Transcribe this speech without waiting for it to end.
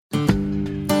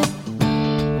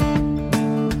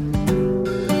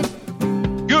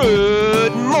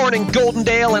Good morning,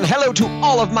 Goldendale, and hello to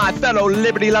all of my fellow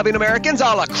liberty-loving Americans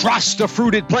all across the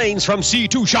fruited plains from sea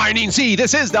to shining sea.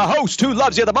 This is the host who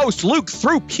loves you the most, Luke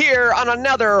Throop, here on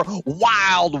another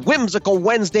wild, whimsical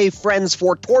Wednesday, friends,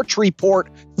 for Torch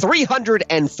Report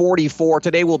 344.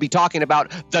 Today we'll be talking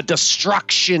about the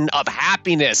destruction of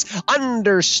happiness,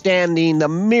 understanding the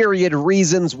myriad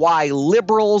reasons why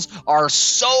liberals are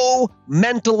so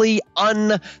mentally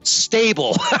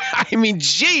unstable. I mean,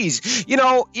 geez, you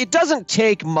know, it doesn't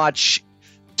take much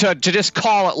to just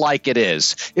call it like it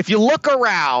is. If you look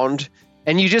around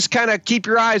and you just kind of keep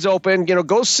your eyes open, you know,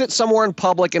 go sit somewhere in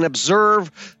public and observe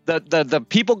the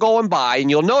people going by, and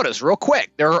you'll notice real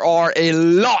quick, there are a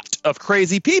lot of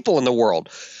crazy people in the world.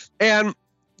 And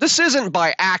this isn't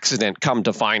by accident, come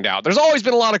to find out. There's always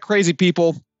been a lot of crazy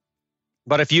people.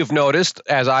 But if you've noticed,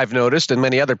 as I've noticed, and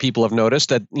many other people have noticed,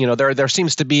 that, you know, there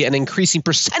seems to be an increasing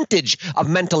percentage of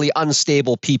mentally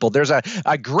unstable people. There's a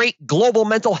great global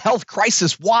mental health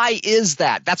crisis. Why is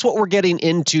that? That's what we're getting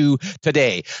into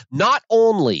today. Not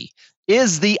only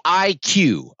is the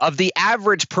IQ of the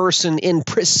average person in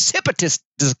precipitous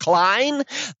decline,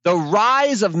 the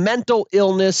rise of mental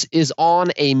illness is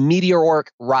on a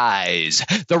meteoric rise.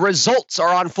 The results are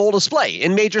on full display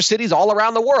in major cities all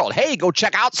around the world. Hey, go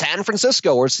check out San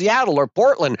Francisco or Seattle or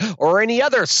Portland or any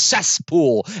other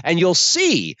cesspool, and you'll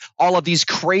see all of these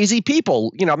crazy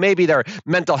people. You know, maybe they're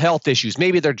mental health issues,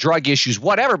 maybe they're drug issues,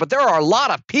 whatever, but there are a lot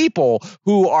of people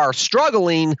who are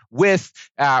struggling with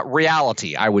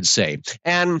reality, I would say.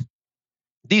 And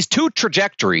these two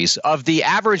trajectories of the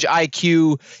average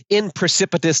IQ in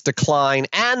precipitous decline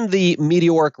and the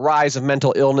meteoric rise of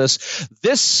mental illness,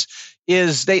 this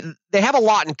is, they have a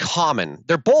lot in common.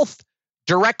 They're both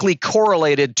directly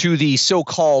correlated to the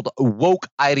so-called woke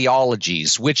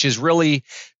ideologies, which is really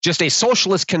just a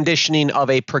socialist conditioning of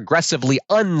a progressively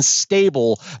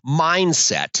unstable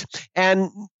mindset.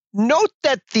 And note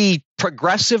that the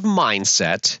progressive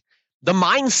mindset, the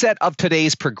mindset of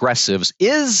today's progressives,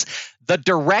 is the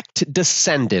direct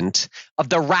descendant of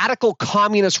the radical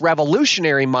communist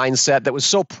revolutionary mindset that was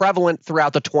so prevalent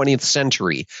throughout the 20th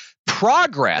century.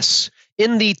 Progress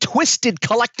in the twisted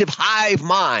collective hive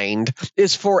mind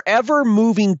is forever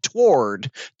moving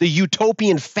toward the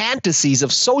utopian fantasies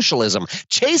of socialism,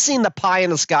 chasing the pie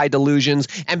in the sky delusions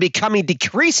and becoming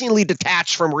decreasingly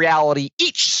detached from reality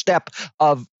each step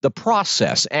of the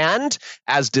process. And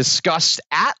as discussed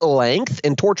at length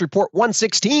in Torch Report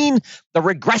 116, the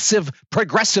regressive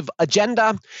progressive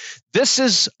agenda, this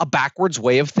is a backwards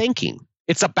way of thinking.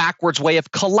 It's a backwards way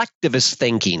of collectivist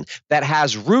thinking that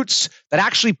has roots that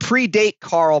actually predate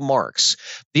Karl Marx.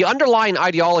 The underlying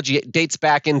ideology dates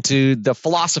back into the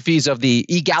philosophies of the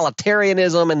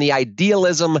egalitarianism and the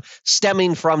idealism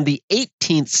stemming from the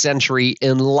 18th century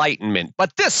Enlightenment.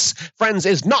 But this, friends,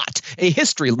 is not a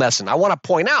history lesson. I want to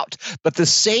point out, but the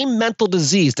same mental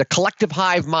disease, the collective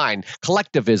hive mind,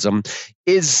 collectivism,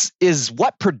 is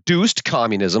what produced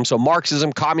communism. So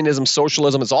Marxism, communism,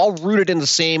 socialism is all rooted in the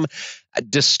same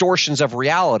distortions of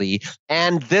reality.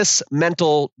 And this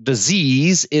mental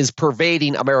disease is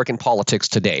pervading American politics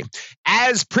today.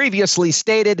 As previously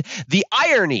stated, the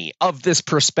irony of this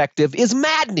perspective is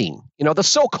maddening. You know, the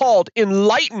so-called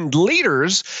enlightened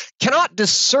leaders cannot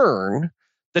discern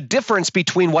the difference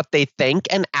between what they think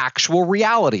and actual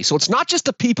reality. So it's not just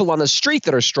the people on the street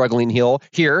that are struggling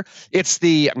here. It's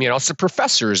it's the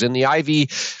professors in the Ivy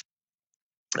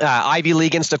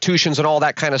League institutions and all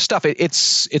that kind of stuff.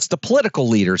 It's the political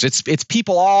leaders. It's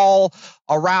people all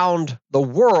around the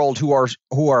world who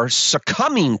are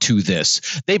succumbing to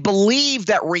this. They believe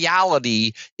that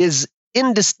reality is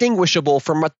indistinguishable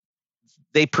from what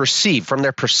they perceive, from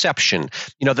their perception.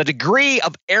 You know, the degree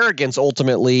of arrogance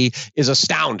ultimately is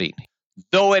astounding,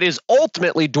 though it is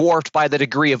ultimately dwarfed by the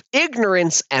degree of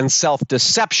ignorance and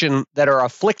self-deception that are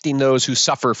afflicting those who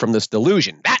suffer from this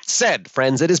delusion. That said,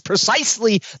 friends, it is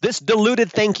precisely this deluded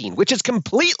thinking, which is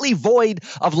completely void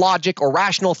of logic or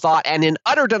rational thought and in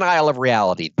utter denial of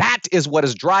reality. That is what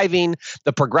is driving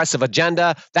the progressive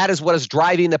agenda. That is what is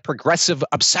driving the progressive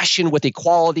obsession with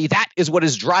equality. That is what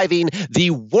is driving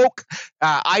the woke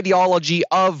ideology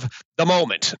of the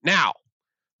moment. Now,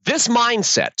 this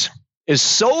mindset is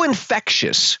so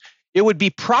infectious, it would be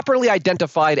properly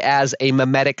identified as a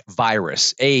mimetic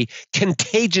virus, a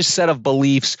contagious set of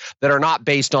beliefs that are not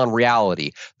based on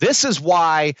reality. This is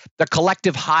why the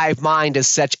collective hive mind is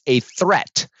such a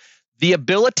threat. The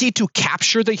ability to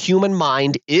capture the human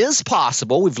mind is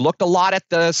possible. We've looked a lot at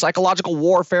the psychological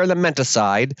warfare, the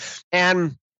menticide,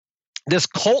 and this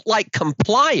cult-like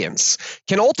compliance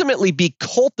can ultimately be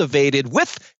cultivated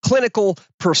with clinical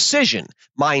precision,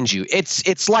 mind you.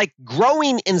 It's like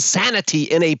growing insanity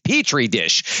in a petri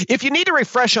dish. If you need a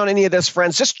refresh on any of this,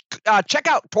 friends, just check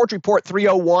out Torch Report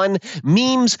 301,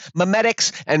 Memes,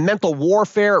 Memetics, and Mental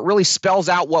Warfare. It really spells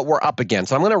out what we're up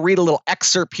against. I'm going to read a little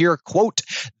excerpt here. Quote,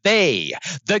 "They,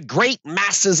 the great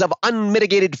masses of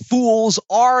unmitigated fools,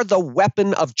 are the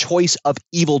weapon of choice of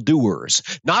evildoers.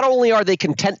 Not only are they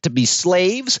content to be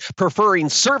slaves, preferring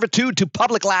servitude to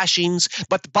public lashings,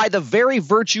 but by the very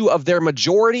virtue of their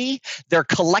majority, their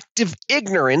collective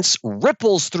ignorance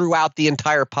ripples throughout the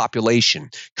entire population,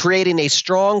 creating a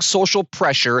strong social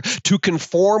pressure to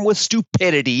conform with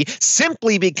stupidity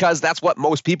simply because that's what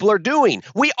most people are doing.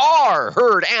 We are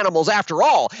herd animals after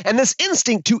all, and this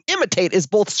instinct to imitate is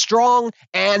both strong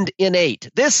and innate.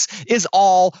 This is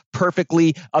all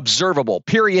perfectly observable.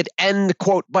 Period. End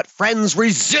quote. But friends,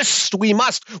 resist. We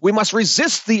must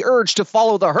resist the urge to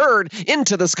follow the herd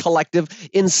into this collective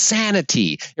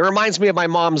insanity." It reminds me of my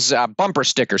mom's bumper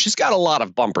sticker. She's got a lot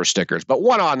of bumper stickers, but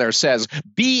one on there says,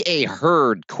 "Be a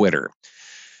herd quitter."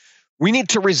 We need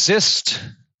to resist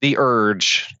the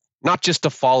urge, not just to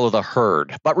follow the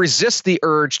herd, but resist the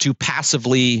urge to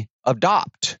passively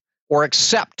adopt or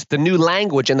accept the new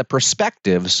language and the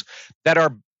perspectives that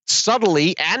are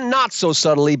subtly and not so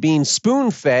subtly being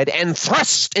spoon-fed and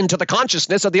thrust into the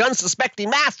consciousness of the unsuspecting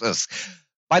masses.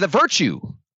 By the virtue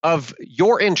of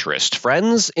your interest,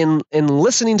 friends, in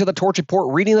listening to the Torch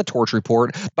Report, reading the Torch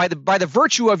Report, by the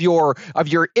virtue of your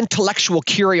intellectual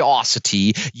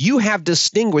curiosity, you have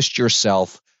distinguished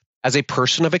yourself as a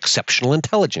person of exceptional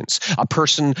intelligence, a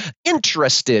person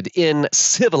interested in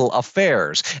civil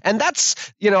affairs. And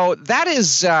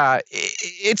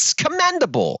it's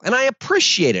commendable, and I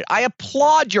appreciate it. I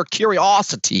applaud your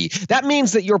curiosity. That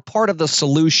means that you're part of the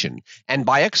solution. And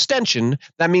by extension,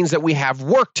 that means that we have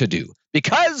work to do,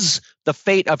 because the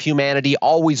fate of humanity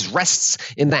always rests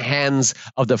in the hands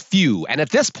of the few. And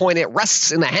at this point, it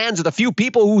rests in the hands of the few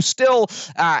people who still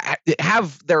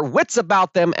have their wits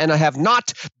about them and have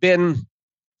not been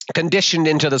conditioned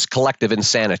into this collective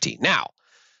insanity. Now,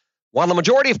 while the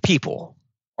majority of people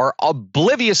are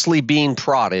obliviously being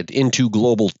prodded into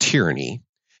global tyranny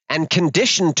and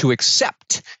conditioned to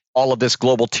accept all of this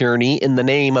global tyranny in the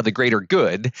name of the greater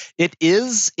good, it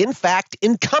is, in fact,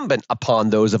 incumbent upon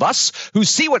those of us who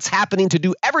see what's happening to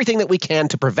do everything that we can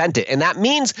to prevent it. And that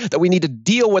means that we need to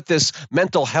deal with this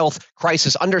mental health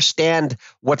crisis, understand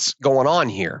what's going on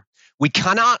here. We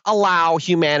cannot allow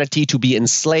humanity to be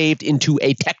enslaved into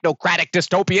a technocratic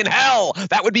dystopian hell.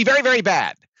 That would be very, very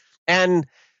bad. And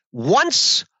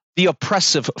once the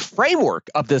oppressive framework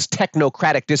of this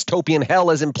technocratic dystopian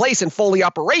hell is in place and fully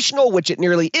operational, which it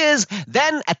nearly is,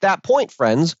 then at that point,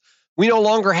 friends, we no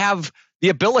longer have the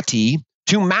ability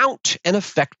to mount an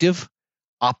effective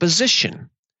opposition.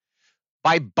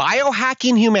 By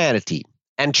biohacking humanity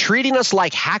and treating us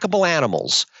like hackable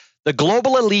animals, the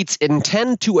global elites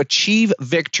intend to achieve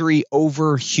victory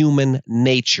over human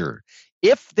nature.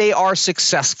 If they are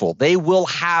successful, they will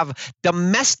have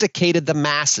domesticated the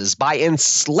masses by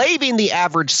enslaving the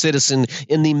average citizen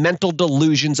in the mental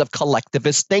delusions of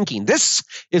collectivist thinking. This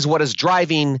is what is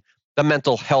driving the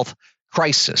mental health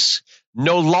crisis.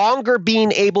 No longer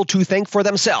being able to think for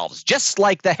themselves, just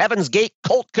like the Heaven's Gate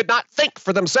cult could not think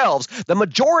for themselves, the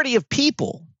majority of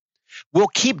people will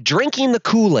keep drinking the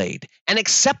Kool-Aid and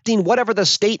accepting whatever the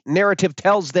state narrative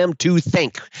tells them to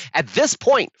think. At this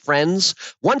point, friends,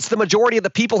 once the majority of the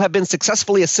people have been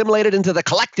successfully assimilated into the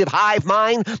collective hive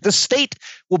mind, the state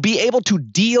will be able to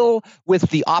deal with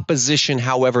the opposition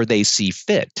however they see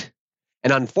fit.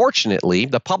 And unfortunately,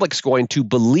 the public's going to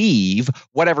believe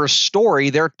whatever story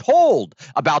they're told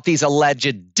about these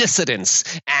alleged dissidents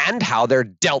and how they're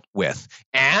dealt with.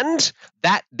 And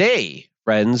that day,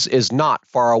 friends, is not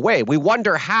far away. We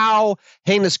wonder how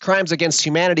heinous crimes against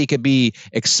humanity could be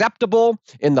acceptable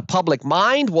in the public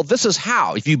mind. Well, this is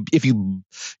how. If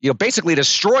you basically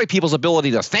destroy people's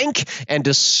ability to think and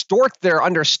distort their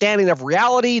understanding of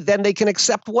reality, then they can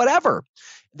accept whatever.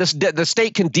 The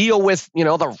state can deal with,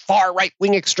 the far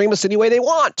right-wing extremists any way they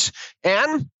want.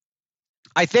 And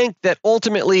I think that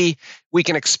ultimately we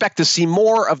can expect to see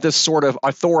more of this sort of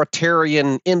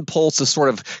authoritarian impulse, this sort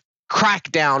of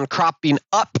crackdown cropping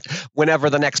up whenever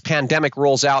the next pandemic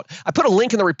rolls out. I put a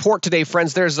link in the report today,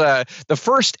 friends. There's the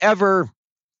first ever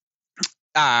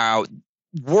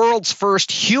world's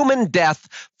first human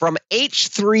death from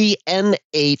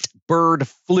H3N8 bird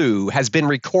flu has been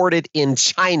recorded in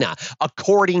China,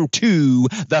 according to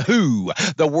the WHO,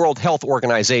 the World Health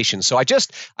Organization. So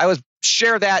I was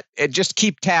share that and just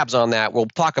keep tabs on that. We'll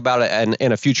talk about it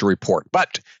in a future report.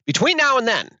 But between now and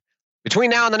then,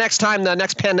 Between now and the next time the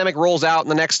next pandemic rolls out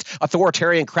and the next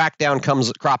authoritarian crackdown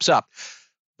crops up,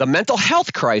 the mental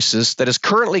health crisis that is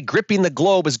currently gripping the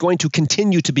globe is going to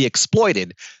continue to be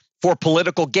exploited for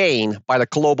political gain by the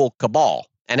global cabal.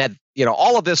 And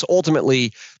all of this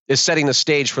ultimately is setting the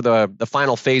stage for the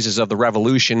final phases of the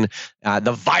revolution,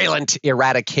 the violent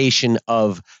eradication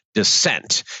of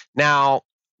dissent. Now,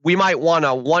 we might want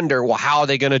to wonder, well, how are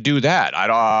they going to do that?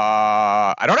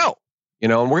 I don't know.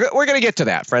 And we're going to get to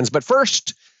that, friends. But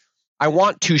first, I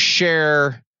want to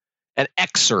share an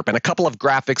excerpt and a couple of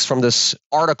graphics from this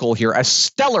article here, a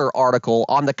stellar article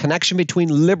on the connection between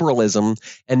liberalism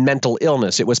and mental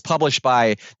illness. It was published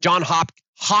by John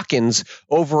Hawkins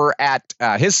over at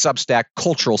his Substack,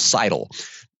 Cultural Sidle.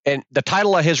 And the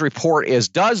title of his report is,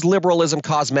 Does Liberalism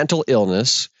Cause Mental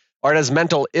Illness? Or does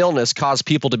mental illness cause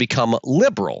people to become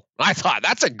liberal? I thought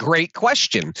that's a great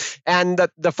question. And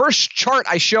the first chart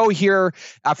I show here,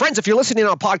 friends, if you're listening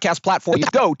on a podcast platform, you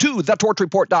go to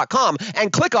thetorchreport.com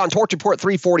and click on Torch Report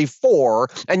 344,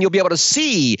 and you'll be able to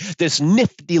see this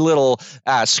nifty little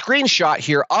screenshot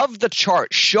here of the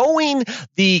chart showing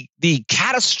the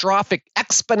catastrophic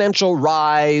exponential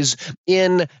rise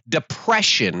in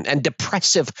depression and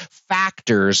depressive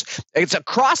factors. It's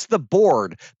across the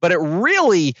board, but it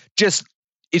really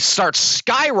it starts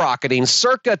skyrocketing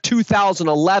circa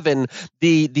 2011.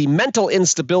 The mental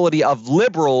instability of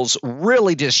liberals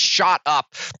really just shot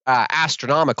up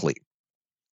astronomically.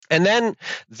 And then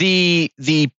the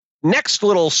next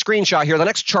little screenshot here, the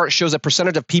next chart shows a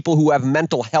percentage of people who have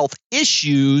mental health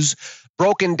issues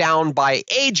broken down by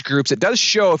age groups. It does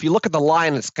show, if you look at the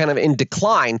line, it's kind of in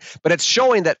decline, but it's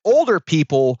showing that older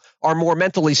people are more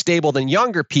mentally stable than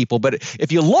younger people. But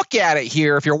if you look at it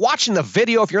here, if you're watching the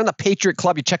video, if you're in the Patriot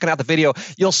Club, you're checking out the video,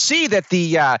 you'll see that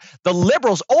the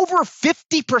liberals, over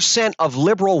 50% of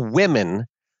liberal women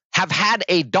have had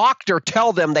a doctor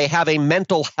tell them they have a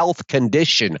mental health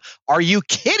condition. Are you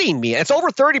kidding me? It's over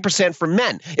 30% for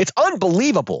men. It's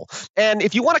unbelievable. And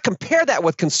if you want to compare that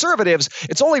with conservatives,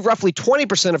 it's only roughly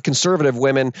 20% of conservative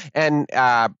women and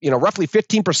roughly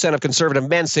 15% of conservative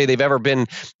men say they've ever been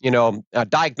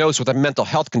diagnosed with a mental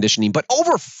health conditioning. But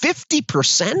over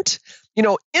 50%, in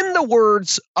the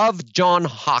words of John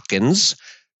Hawkins,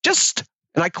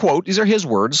 and I quote, these are his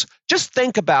words, just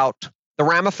think about the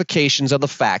ramifications of the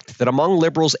fact that among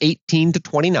liberals 18 to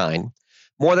 29,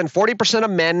 more than 40%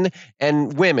 of men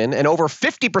and women and over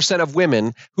 50% of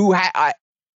women who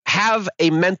have a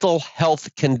mental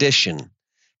health condition.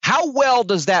 How well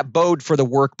does that bode for the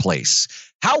workplace?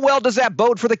 How well does that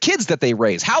bode for the kids that they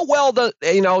raise? How well does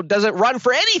it run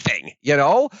for anything?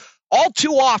 All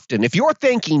too often, if you're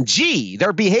thinking, gee,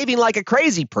 they're behaving like a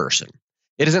crazy person,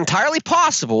 it is entirely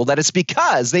possible that it's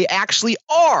because they actually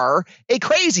are a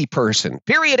crazy person,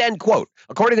 period, end quote,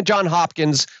 according to John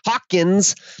Hawkins,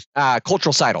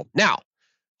 Cultural Sidle. Now,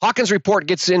 Hawkins' report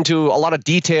gets into a lot of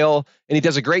detail, and he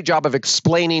does a great job of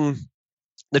explaining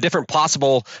the different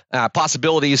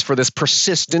possibilities for this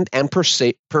persistent and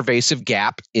pervasive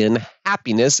gap in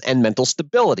happiness and mental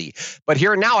stability. But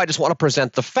here now, I just want to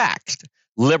present the fact.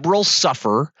 Liberals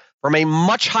suffer from a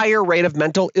much higher rate of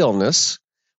mental illness,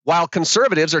 while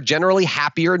conservatives are generally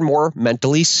happier and more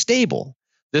mentally stable.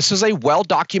 This is a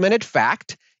well-documented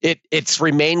fact. It's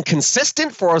remained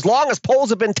consistent for as long as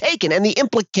polls have been taken, and the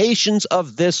implications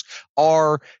of this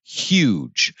are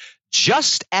huge.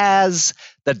 Just as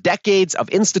the decades of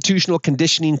institutional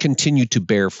conditioning continue to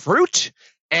bear fruit,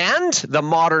 and the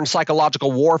modern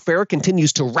psychological warfare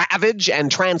continues to ravage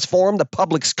and transform the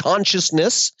public's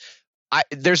consciousness,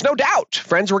 there's no doubt,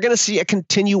 friends, we're going to see a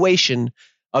continuation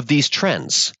of these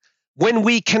trends. When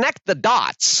we connect the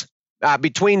dots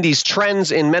between these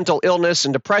trends in mental illness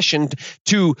and depression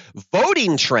to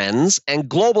voting trends and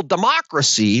global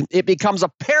democracy, it becomes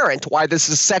apparent why this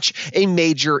is such a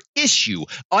major issue.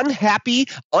 Unhappy,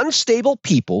 unstable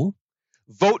people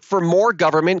vote for more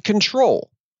government control,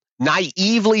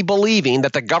 naively believing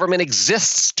that the government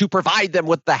exists to provide them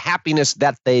with the happiness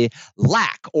that they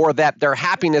lack, or that their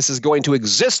happiness is going to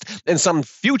exist in some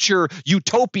future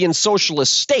utopian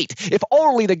socialist state. If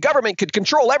only the government could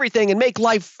control everything and make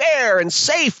life fair and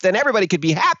safe, then everybody could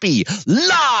be happy.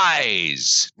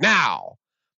 Lies! Now,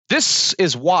 this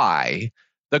is why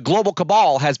the global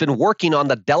cabal has been working on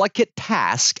the delicate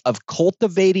task of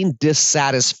cultivating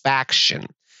dissatisfaction.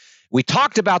 We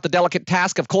talked about the delicate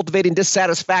task of cultivating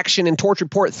dissatisfaction in Torch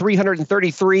Report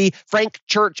 333, Frank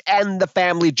Church and the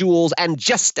Family Jewels. And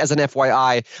just as an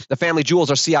FYI, the Family Jewels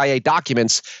are CIA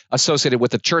documents associated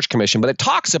with the Church Commission. But it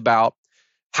talks about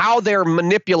how they're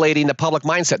manipulating the public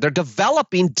mindset. They're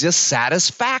developing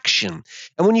dissatisfaction.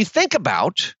 And when you think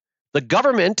about the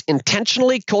government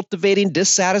intentionally cultivating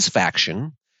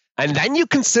dissatisfaction, and then you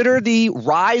consider the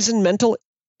rise in mental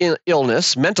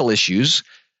illness, mental issues,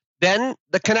 then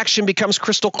the connection becomes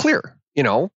crystal clear.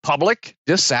 Public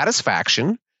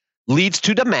dissatisfaction leads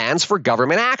to demands for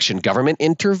government action, government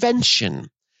intervention,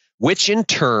 which in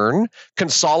turn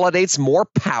consolidates more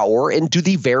power into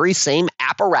the very same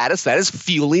apparatus that is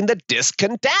fueling the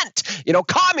discontent.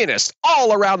 Communists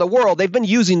all around the world, they've been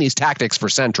using these tactics for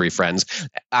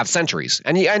centuries.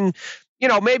 And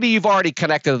maybe you've already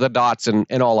connected the dots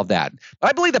and all of that. But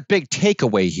I believe the big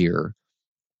takeaway here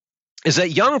is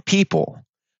that young people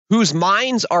whose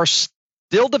minds are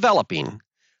still developing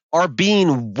are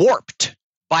being warped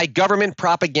by government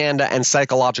propaganda and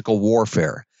psychological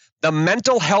warfare. The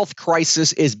mental health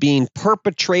crisis is being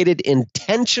perpetrated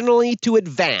intentionally to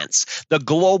advance the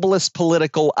globalist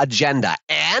political agenda.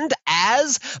 And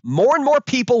as more and more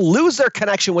people lose their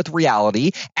connection with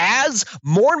reality, as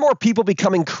more and more people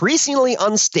become increasingly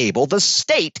unstable, the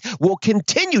state will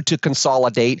continue to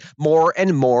consolidate more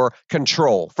and more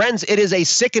control. Friends, it is a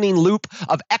sickening loop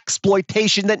of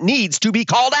exploitation that needs to be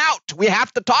called out. We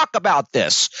have to talk about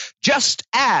this, just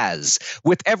as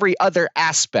with every other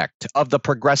aspect of the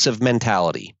progressive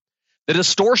mentality. The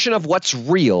distortion of what's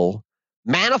real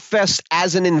manifests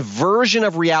as an inversion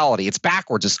of reality. It's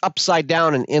backwards, it's upside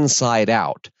down and inside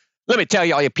out. Let me tell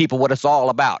you, all you people, what it's all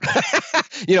about.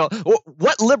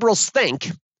 What liberals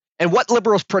think and what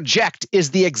liberals project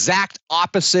is the exact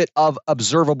opposite of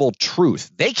observable truth.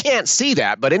 They can't see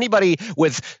that, but anybody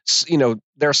with,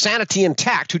 their sanity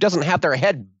intact who doesn't have their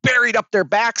head buried up their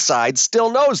backside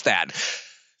still knows that.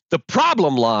 The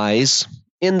problem lies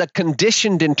in the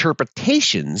conditioned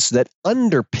interpretations that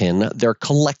underpin their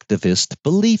collectivist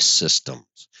belief systems.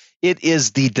 It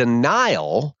is the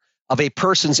denial of a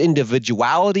person's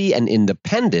individuality and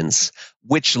independence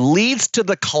which leads to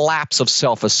the collapse of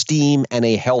self-esteem and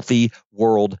a healthy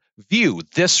world view.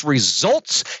 This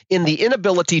results in the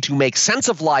inability to make sense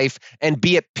of life and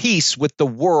be at peace with the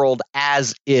world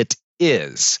as it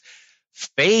is.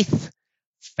 Faith,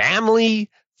 family,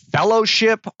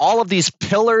 fellowship, all of these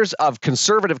pillars of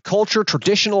conservative culture,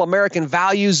 traditional American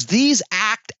values, these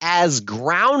act as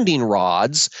grounding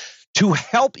rods to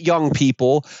help young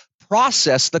people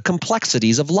process the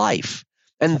complexities of life.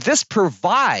 And this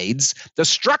provides the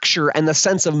structure and the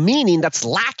sense of meaning that's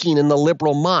lacking in the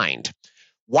liberal mind.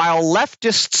 While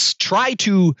leftists try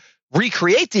to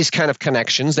recreate these kind of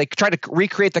connections, they try to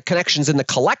recreate the connections in the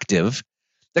collective.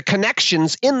 The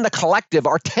connections in the collective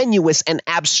are tenuous and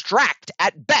abstract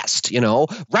at best,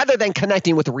 Rather than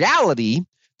connecting with reality,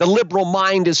 the liberal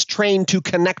mind is trained to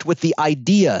connect with the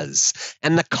ideas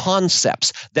and the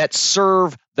concepts that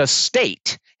serve the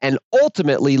state and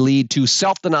ultimately lead to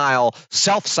self-denial,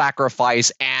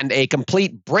 self-sacrifice, and a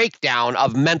complete breakdown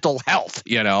of mental health,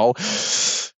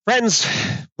 Friends,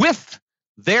 with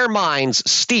their minds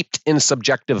steeped in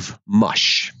subjective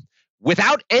mush,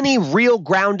 without any real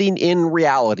grounding in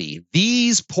reality,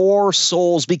 these poor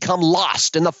souls become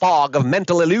lost in the fog of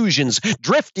mental illusions,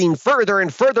 drifting further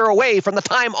and further away from the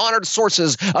time-honored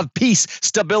sources of peace,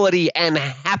 stability, and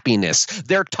happiness.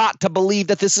 They're taught to believe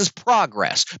that this is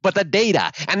progress, but the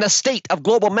data and the state of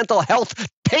global mental health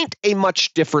paint a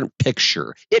much different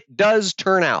picture. It does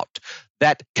turn out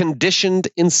that conditioned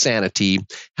insanity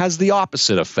has the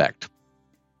opposite effect.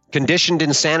 Conditioned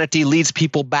insanity leads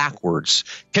people backwards.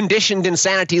 Conditioned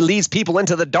insanity leads people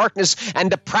into the darkness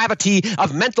and depravity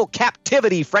of mental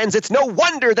captivity, friends. It's no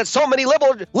wonder that so many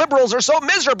liberals are so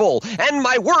miserable. And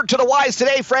my word to the wise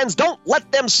today, friends, don't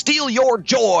let them steal your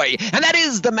joy. And that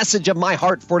is the message of my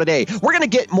heart for today. We're going to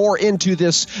get more into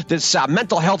this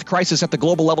mental health crisis at the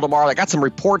global level tomorrow. I got some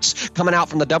reports coming out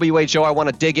from the WHO I want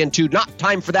to dig into. Not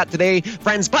time for that today,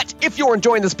 friends. But if you're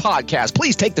enjoying this podcast,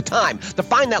 please take the time to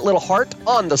find that little heart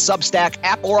on the Substack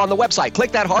app or on the website.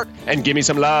 Click that heart and give me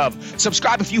some love.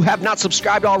 Subscribe if you have not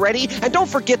subscribed already. And don't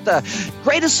forget, the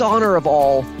greatest honor of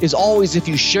all is always if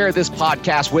you share this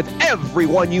podcast with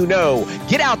everyone you know.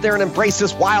 Get out there and embrace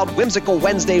this wild, whimsical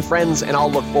Wednesday, friends, and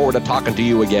I'll look forward to talking to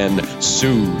you again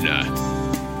soon.